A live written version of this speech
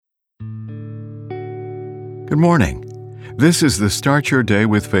Good morning. This is the Start Your Day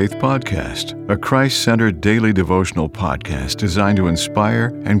with Faith podcast, a Christ-centered daily devotional podcast designed to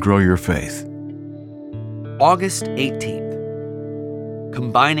inspire and grow your faith. August 18th,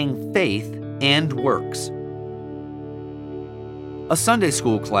 Combining Faith and Works. A Sunday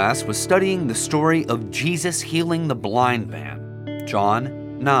school class was studying the story of Jesus healing the blind man,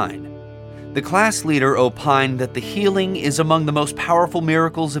 John 9. The class leader opined that the healing is among the most powerful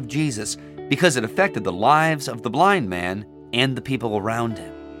miracles of Jesus because it affected the lives of the blind man and the people around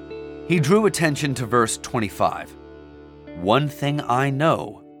him. He drew attention to verse 25. "One thing I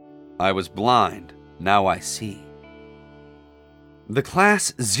know, I was blind, now I see." The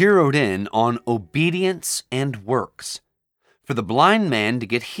class zeroed in on obedience and works. For the blind man to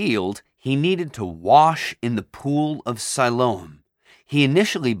get healed, he needed to wash in the pool of Siloam. He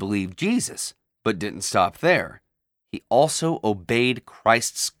initially believed Jesus, but didn't stop there. He also obeyed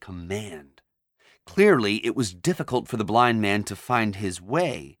Christ's command. Clearly, it was difficult for the blind man to find his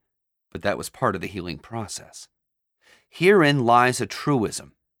way, but that was part of the healing process. Herein lies a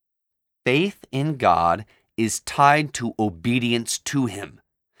truism. Faith in God is tied to obedience to Him.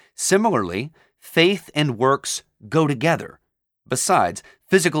 Similarly, faith and works go together. Besides,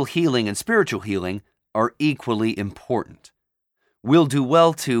 physical healing and spiritual healing are equally important. We'll do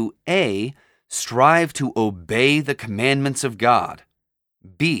well to A, strive to obey the commandments of God.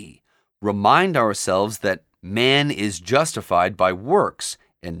 B, remind ourselves that man is justified by works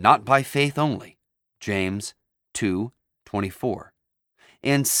and not by faith only. James 2:24.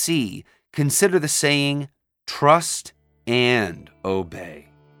 And C, consider the saying, trust and obey.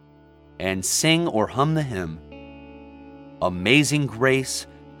 And sing or hum the hymn, "Amazing grace,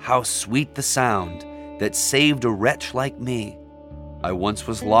 how sweet the sound that saved a wretch like me. I once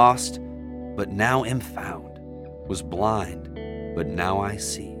was lost, but now am found, was blind, but now I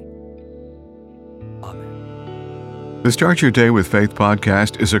see." Amen. The Start Your Day with Faith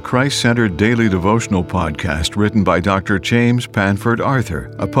podcast is a Christ-centered daily devotional podcast written by Dr. James Panford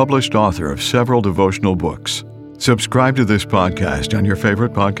Arthur, a published author of several devotional books. Subscribe to this podcast on your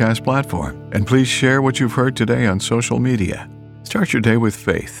favorite podcast platform, and please share what you've heard today on social media. Start your day with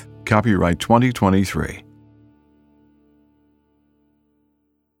faith. Copyright 2023.